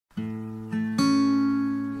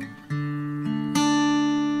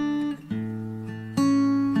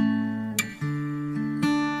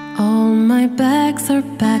my bags are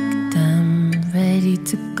packed, I'm ready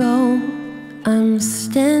to go. I'm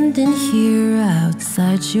standing here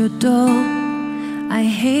outside your door. I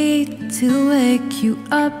hate to wake you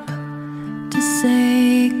up to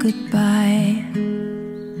say goodbye,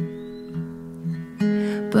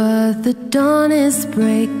 but the dawn is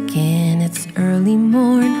breaking, it's early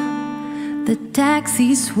morn. The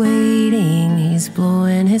taxi's waiting, he's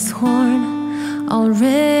blowing his horn.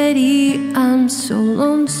 Already I'm so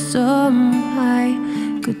lonesome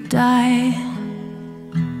I could die.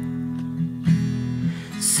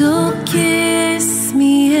 So kiss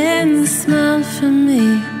me and smile for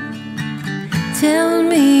me. Tell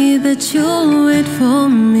me that you'll wait for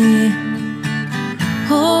me.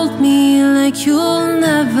 Hold me like you'll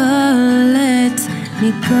never let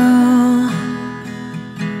me go.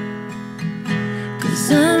 'Cause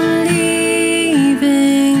I'm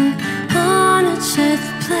leaving on a jet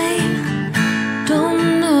plane. Don't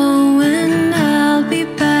know when I'll be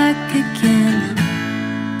back again.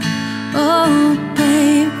 Oh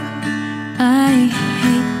babe, I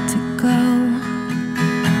hate to go.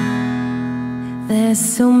 There's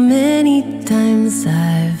so many times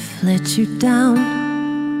I've let you down.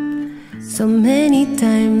 So many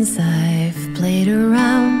times I've played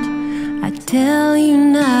around. I tell you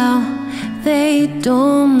now, they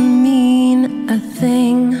don't mean a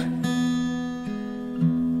thing.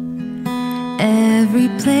 Every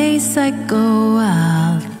place I go,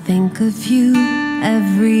 I'll think of you.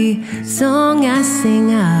 Every song I sing,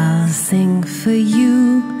 I'll sing for you.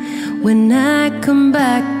 When I come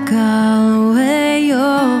back, I'll wear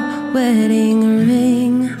your wedding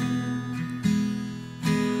ring.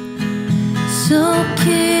 So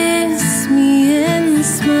kiss me and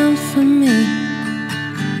smile for me.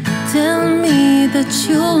 Tell me that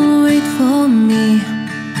you'll wait for me.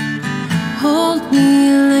 Hold me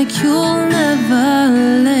like you'll never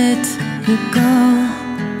let me go.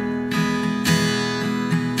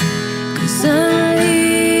 'Cause I'm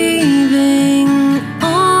leaving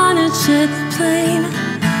on a jet plane.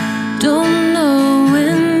 Don't know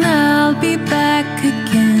when I'll be back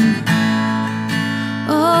again.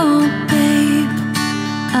 Oh babe,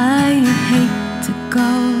 I hate to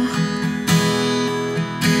go.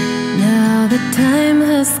 Now the time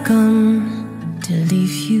has come to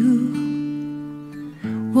leave you.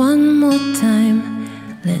 One more time,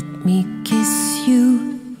 let me kiss you.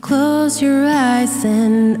 Close your eyes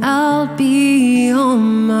and I'll be on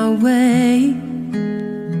my way.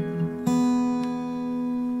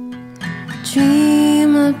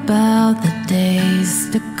 Dream about the days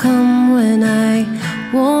to come when I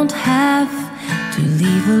won't have to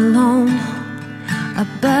leave alone.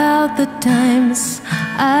 About the times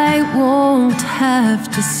I won't have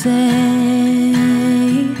to say.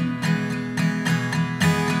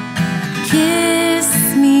 Kiss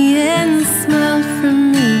me and smile for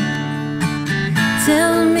me.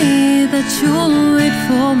 Tell me that you'll wait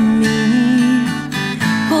for me.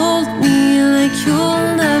 Hold me like you'll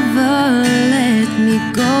never let me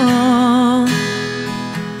go.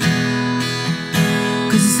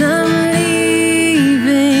 'Cause I'm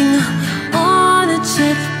leaving on a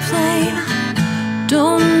jet plane.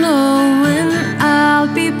 Don't know when I'll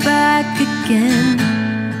be back again.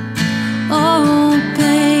 Oh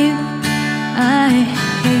babe, I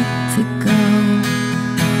hate to go.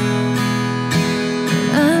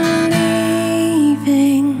 I'm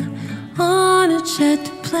leaving on a jet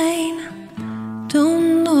plane. Don't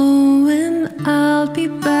know when I'll be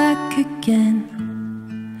back again.